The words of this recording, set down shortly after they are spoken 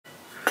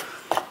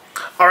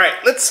All right,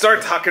 let's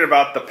start talking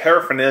about the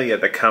paraphernalia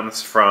that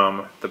comes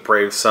from the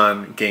Brave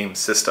Sun game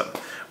system.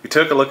 We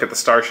took a look at the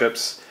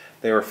starships.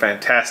 They were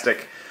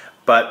fantastic,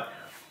 but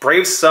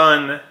Brave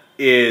Sun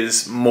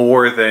is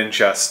more than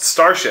just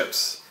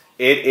starships.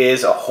 It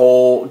is a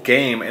whole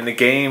game, and the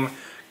game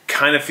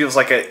kind of feels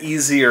like an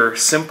easier,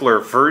 simpler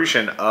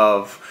version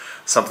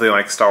of something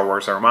like Star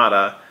Wars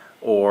Armada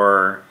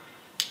or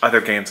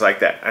other games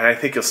like that. And I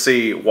think you'll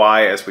see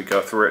why as we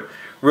go through it.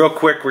 Real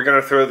quick, we're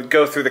going to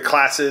go through the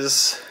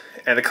classes,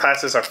 and the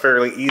classes are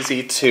fairly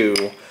easy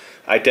to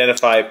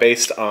identify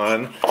based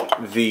on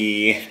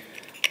the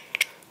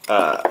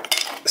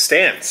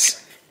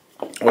stands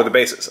or the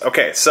bases.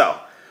 Okay, so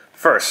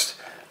first,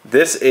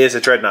 this is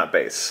a Dreadnought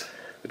base.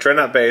 The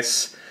Dreadnought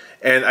base,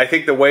 and I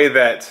think the way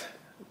that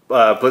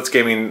Blitz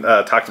Gaming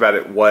talked about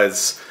it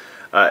was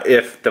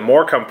if the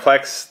more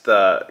complex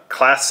the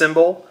class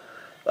symbol,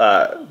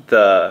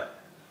 that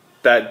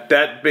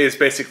is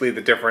basically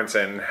the difference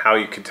in how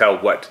you can tell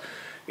what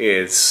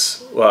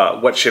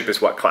ship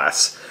is what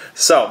class.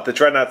 So the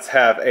Dreadnoughts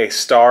have a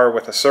star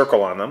with a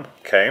circle on them,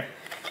 okay?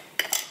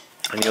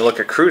 And you look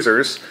at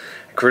cruisers,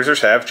 and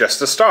cruisers have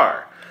just a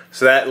star.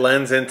 So that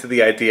lends into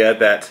the idea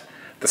that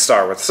the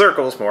star with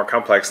circle is more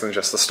complex than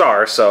just the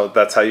star, so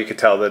that's how you could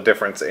tell the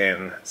difference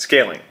in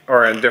scaling,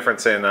 or in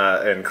difference in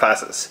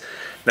classes.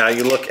 Now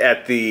you look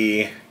at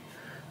the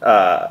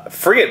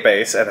frigate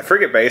base, and the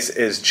frigate base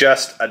is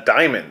just a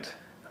diamond,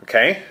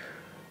 okay?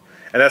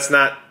 And that's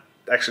not,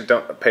 actually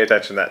don't pay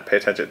attention to that, pay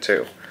attention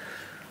to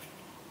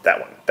that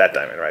one, that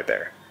diamond right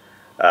there.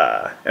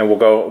 And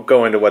we'll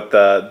go into what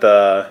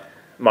the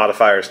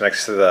modifiers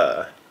next to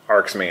the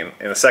arcs mean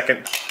in a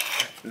second.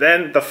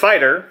 Then the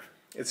fighter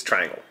is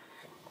triangle.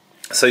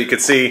 So you can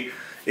see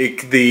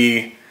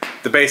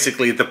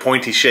basically the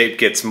pointy shape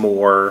gets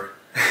more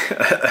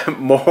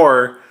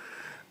more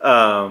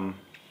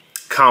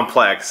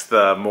complex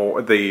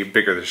the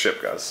bigger the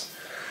ship goes.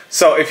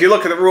 So if you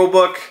look at the rule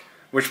book,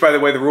 which by the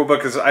way the rule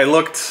book is, I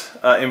looked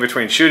in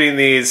between shooting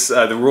these,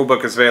 the rule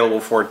book is available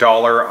for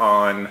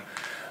 $1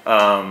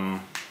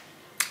 on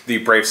the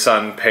Brave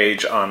Sun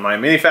page on My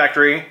Mini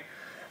Factory,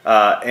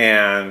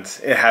 and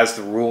it has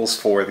the rules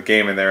for the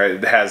game in there.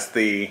 It has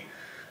the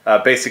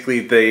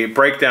basically the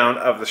breakdown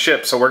of the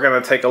ship. So we're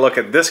going to take a look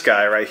at this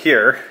guy right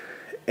here,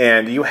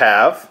 and you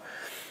have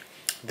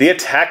the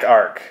attack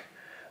arc.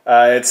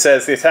 It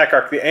says the attack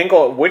arc, the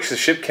angle at which the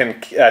ship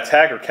can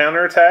attack or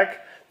counterattack.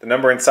 The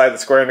number inside the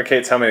square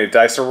indicates how many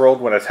dice are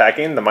rolled when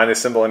attacking. The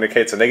minus symbol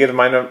indicates a negative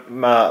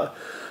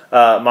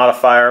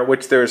modifier,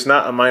 which there's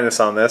not a minus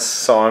on this,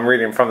 so I'm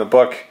reading from the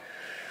book.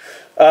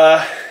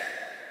 The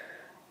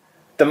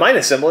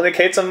minus symbol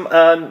indicates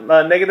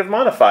a negative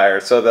modifier,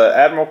 so the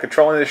admiral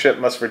controlling the ship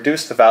must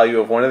reduce the value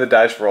of one of the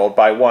dice rolled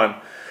by 1.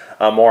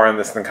 More on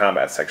this in the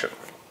combat section.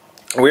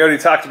 We already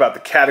talked about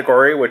the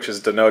category, which is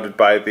denoted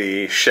by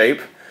the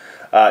shape.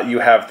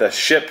 You have the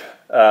ship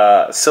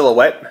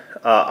silhouette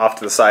off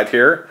to the side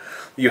here.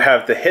 You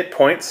have the hit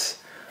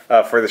points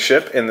for the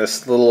ship in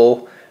this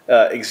little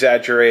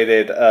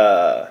exaggerated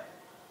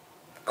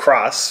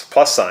cross,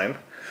 plus sign.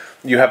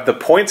 You have the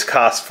points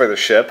cost for the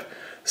ship.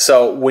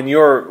 So when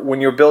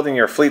you're building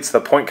your fleets, the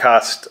point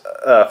cost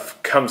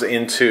comes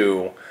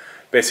into,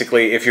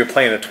 basically, if you're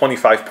playing a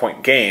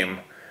 25-point game,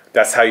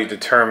 that's how you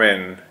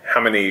determine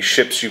how many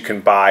ships you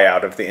can buy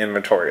out of the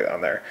inventory on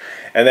there.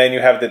 And then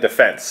you have the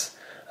defense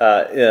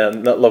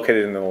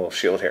located in the little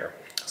shield here.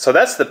 So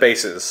that's the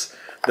bases.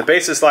 The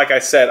bases, like I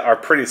said, are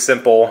pretty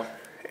simple,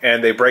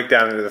 and they break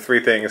down into the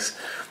 3 things.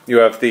 You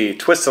have the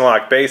twist and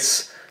lock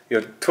base, you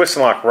have the twist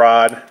and lock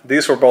rod.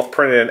 These were both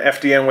printed in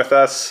FDM with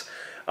us.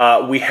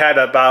 We had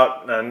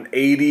about an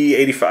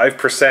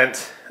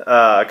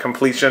 80-85%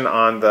 completion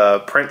on the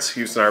prints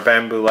used in our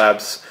Bamboo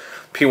Labs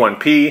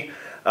P1P.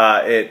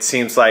 It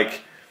seems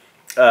like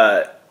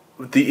the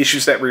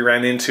issues that we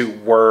ran into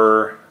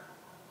were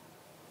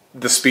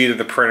the speed of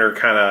the printer,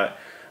 kind of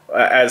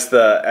as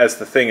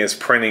the thing is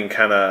printing,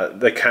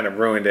 they kind of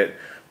ruined it.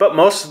 But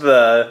most of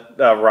the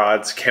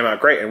rods came out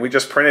great, and we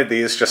just printed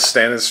these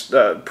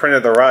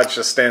printed the rods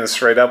just standing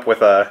straight up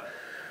with a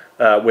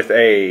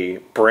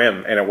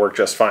brim, and it worked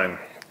just fine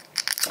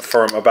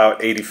from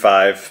about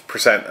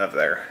 85% of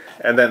there.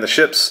 And then the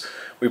ships,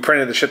 we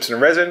printed the ships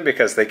in resin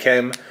because they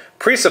came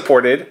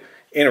pre-supported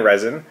in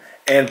resin.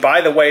 And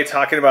by the way,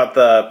 talking about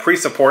the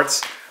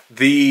pre-supports,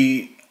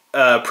 the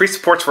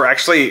pre-supports were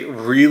actually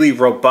really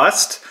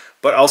robust,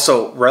 but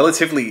also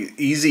relatively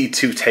easy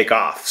to take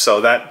off. So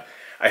that,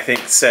 I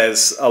think,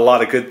 says a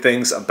lot of good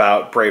things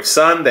about Brave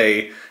Sun.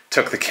 They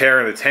took the care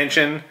and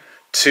attention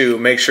to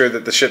make sure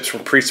that the ships were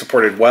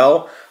pre-supported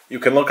well. You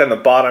can look on the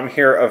bottom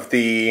here of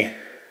the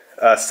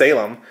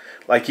Salem.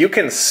 Like, you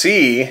can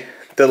see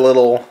the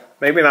little,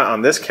 maybe not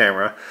on this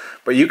camera,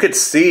 but you could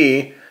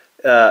see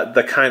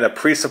the kind of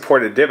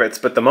pre-supported divots.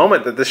 But the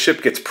moment that this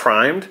ship gets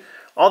primed,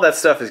 all that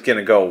stuff is going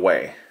to go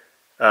away.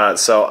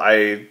 So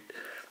I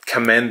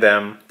commend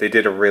them. They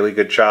did a really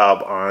good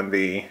job on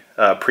the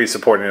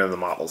pre-supporting of the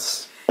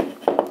models.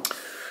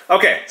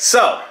 Okay,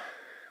 so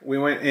we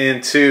went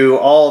into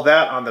all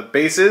that on the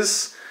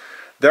bases.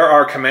 There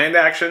are command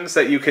actions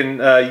that you can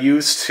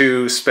use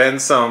to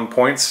spend some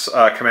points,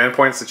 command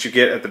points that you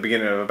get at the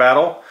beginning of a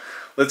battle.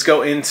 Let's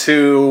go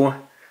into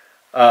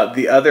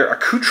the other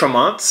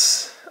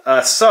accoutrements.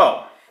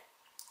 So,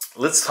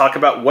 let's talk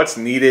about what's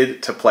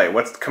needed to play.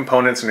 What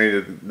components are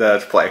needed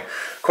to play.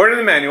 According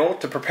to the manual,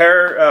 to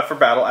prepare for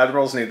battle,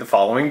 admirals need the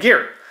following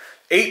gear.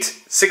 8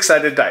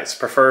 6-sided dice,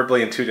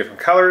 preferably in 2 different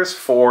colors,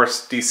 4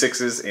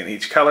 d6s in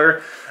each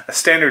color, a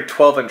standard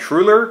 12-inch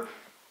ruler,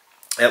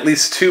 at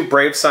least 2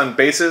 Brave Sun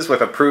bases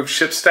with approved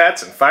ship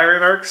stats and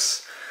firing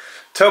arcs,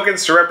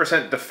 tokens to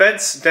represent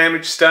defense,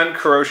 damage, stun,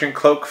 corrosion,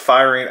 cloak,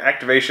 firing,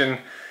 activation,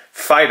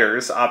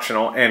 fighters,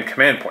 optional, and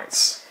command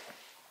points.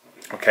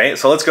 Okay,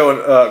 so let's go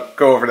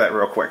over that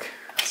real quick.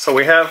 So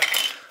we have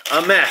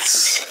a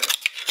mess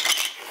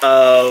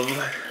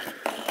of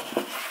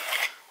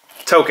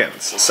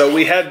tokens. So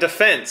we have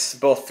defense,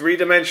 both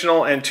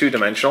 3-dimensional and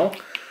 2-dimensional,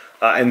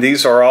 and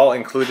these are all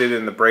included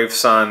in the Brave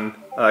Sun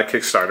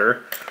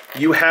Kickstarter.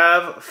 You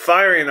have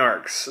firing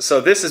arcs. So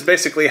this is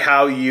basically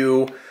how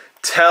you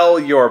tell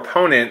your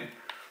opponent,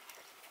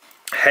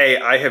 hey,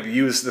 I have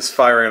used this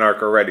firing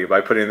arc already,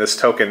 by putting this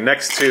token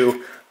next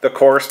to the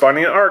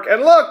corresponding arc.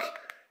 And look,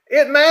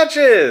 it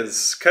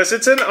matches, because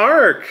it's an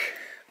arc.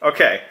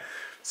 Okay,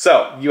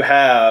 so you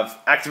have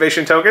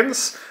activation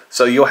tokens.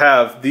 So you'll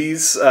have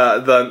these,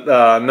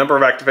 the number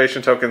of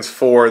activation tokens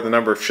for the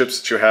number of ships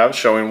that you have,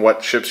 showing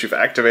what ships you've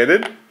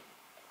activated.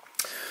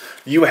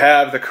 You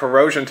have the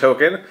corrosion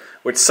token,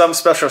 which some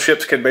special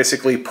ships can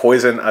basically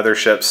poison other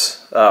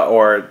ships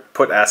or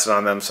put acid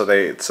on them so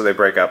they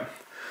break up.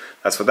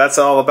 That's what that's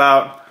all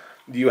about.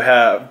 You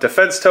have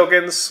defense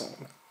tokens.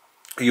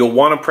 You'll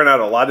want to print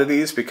out a lot of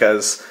these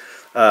because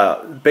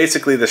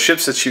basically the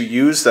ships that you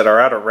use that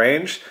are out of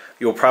range,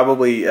 you'll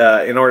probably,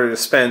 in order to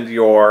spend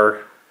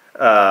your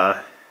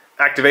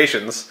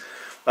activations,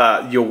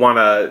 you'll want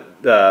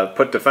to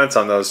put defense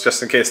on those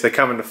just in case they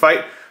come into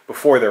fight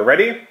before they're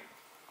ready.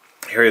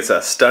 Here is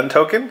a stun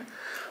token.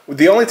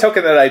 The only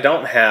token that I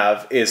don't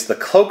have is the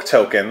cloak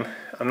token.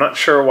 I'm not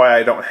sure why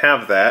I don't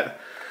have that,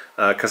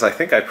 because I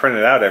think I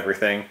printed out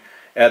everything.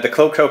 The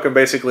cloak token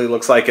basically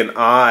looks like an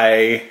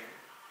eye,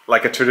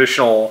 like a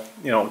traditional,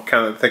 you know,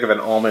 kind of think of an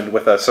almond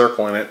with a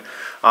circle in it,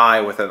 eye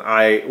with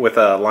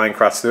a line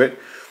crossed through it.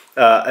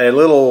 A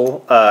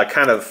little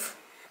kind of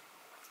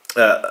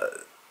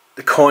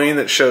coin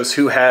that shows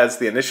who has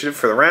the initiative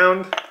for the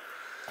round.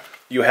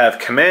 You have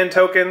command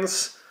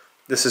tokens.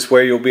 This is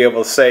where you'll be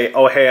able to say,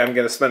 oh, hey, I'm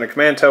going to spend a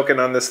command token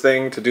on this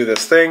thing to do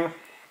this thing.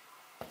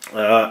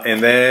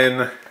 And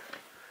then,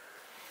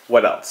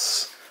 what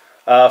else?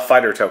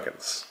 Fighter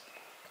tokens.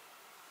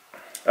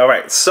 All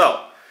right,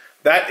 so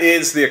that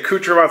is the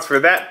accoutrements for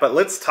that, but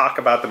let's talk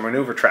about the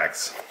maneuver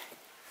tracks.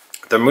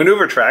 The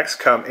maneuver tracks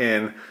come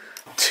in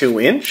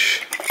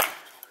 2-inch.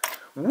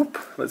 Whoop,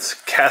 let's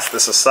cast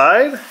this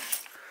aside.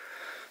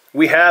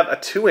 We have a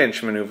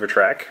 2-inch maneuver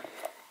track.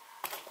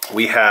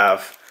 We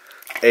have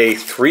a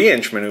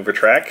 3-inch maneuver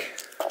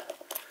track,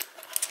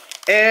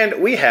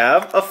 and we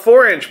have a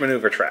 4-inch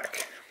maneuver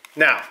track.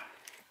 Now,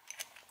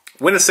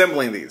 when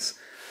assembling these,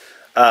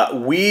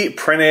 we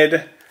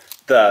printed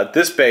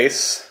this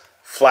base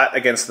flat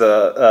against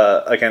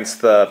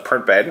the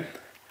print bed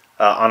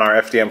on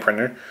our FDM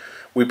printer.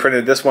 We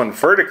printed this one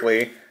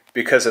vertically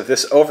because of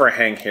this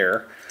overhang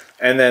here,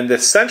 and then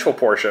this central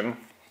portion.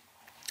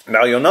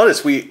 Now you'll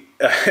notice we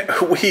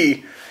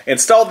we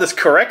installed this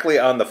correctly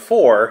on the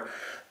 4.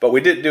 But we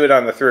didn't do it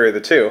on the 3 or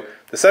the 2.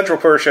 The central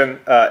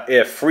portion,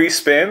 it free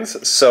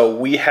spins, so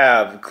we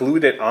have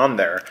glued it on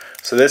there.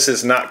 So this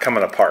is not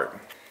coming apart.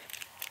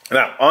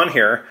 Now, on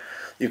here,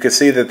 you can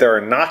see that there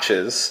are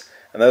notches,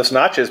 and those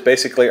notches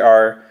basically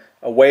are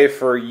a way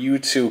for you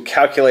to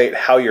calculate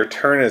how your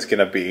turn is going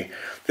to be.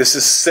 This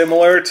is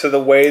similar to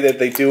the way that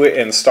they do it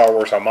in Star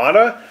Wars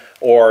Armada,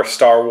 or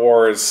Star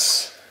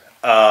Wars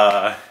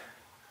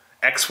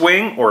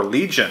X-Wing, or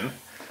Legion,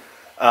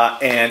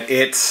 and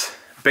it's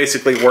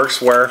basically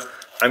works where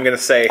I'm going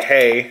to say,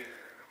 hey,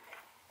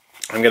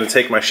 I'm going to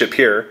take my ship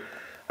here.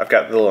 I've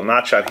got the little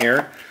notch on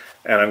here,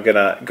 and I'm going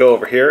to go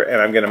over here,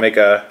 and I'm going to make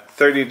a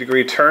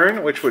 30-degree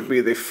turn, which would be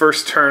the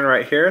first turn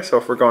right here. So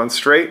if we're going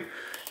straight,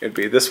 it'd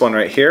be this one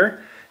right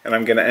here, and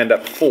I'm going to end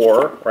up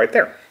 4 right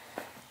there.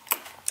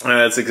 And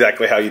that's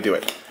exactly how you do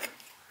it.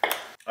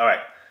 All right,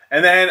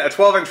 and then a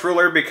 12-inch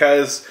ruler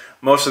because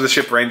most of the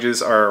ship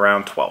ranges are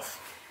around 12.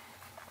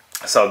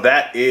 So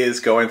that is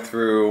going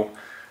through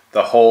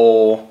the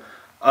whole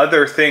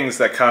other things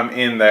that come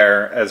in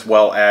there, as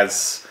well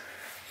as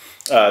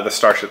the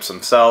starships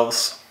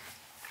themselves.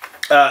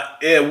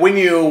 When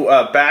you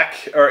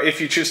back, or if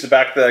you choose to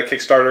back the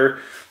Kickstarter,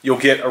 you'll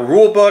get a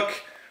rule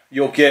book,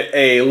 you'll get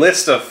a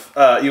list of,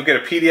 you'll get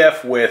a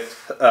PDF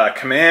with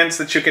commands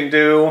that you can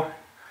do.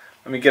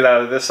 Let me get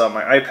out of this on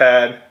my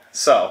iPad.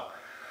 So,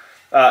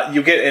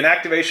 you get an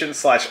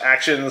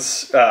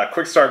activation/actions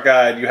quick start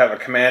guide. You have a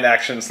command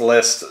actions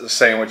list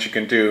saying what you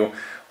can do,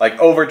 like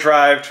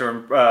overdrive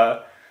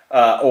to,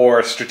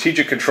 or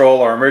strategic control,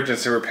 or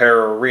emergency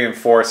repair, or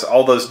reinforce.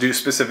 All those do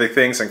specific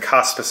things and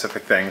cost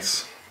specific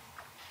things.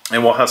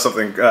 and we'll have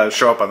something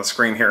show up on the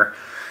screen here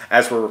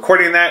as we're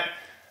recording that.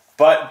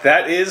 But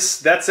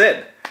that's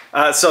it.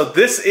 So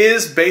this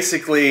is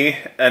basically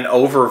an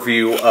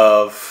overview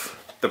of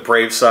the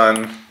Brave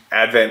Sun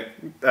Advent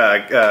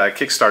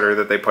Kickstarter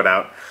that they put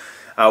out.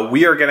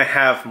 We are going to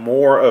have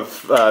more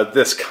of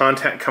this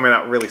content coming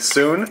out really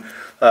soon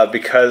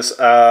because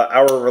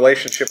our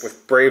relationship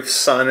with Brave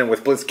Sun and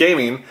with Blitz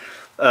Gaming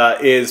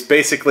is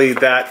basically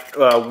that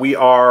we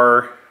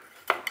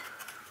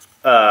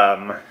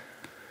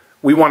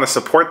want to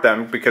support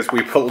them because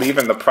we believe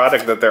in the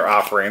product that they're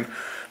offering.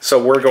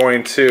 So we're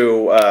going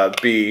to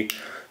be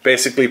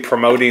basically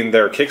promoting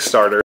their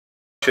Kickstarter,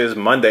 which is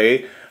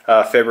Monday,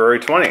 February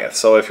 20th.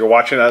 So if you're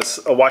watching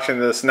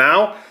this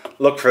now,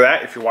 look for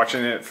that. If you're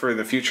watching it for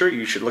the future,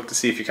 you should look to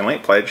see if you can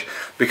late pledge,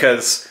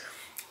 because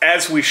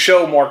as we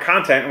show more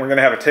content, we're going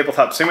to have a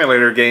tabletop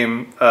simulator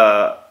game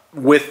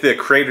with the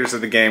creators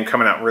of the game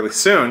coming out really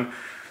soon.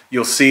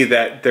 You'll see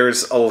that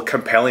there's a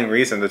compelling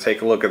reason to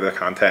take a look at the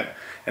content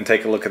and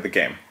take a look at the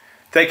game.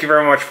 Thank you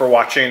very much for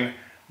watching.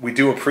 We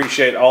do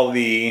appreciate all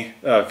the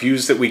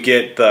views that we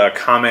get, the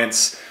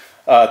comments,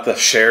 the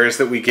shares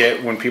that we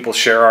get when people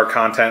share our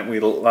content. We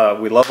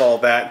love all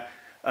that.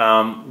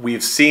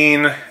 We've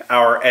seen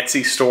our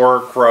Etsy store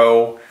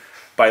grow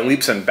by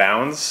leaps and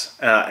bounds,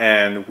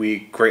 and we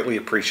greatly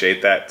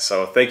appreciate that.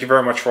 So thank you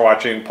very much for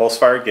watching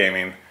Pulsefire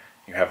Gaming.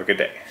 You have a good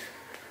day.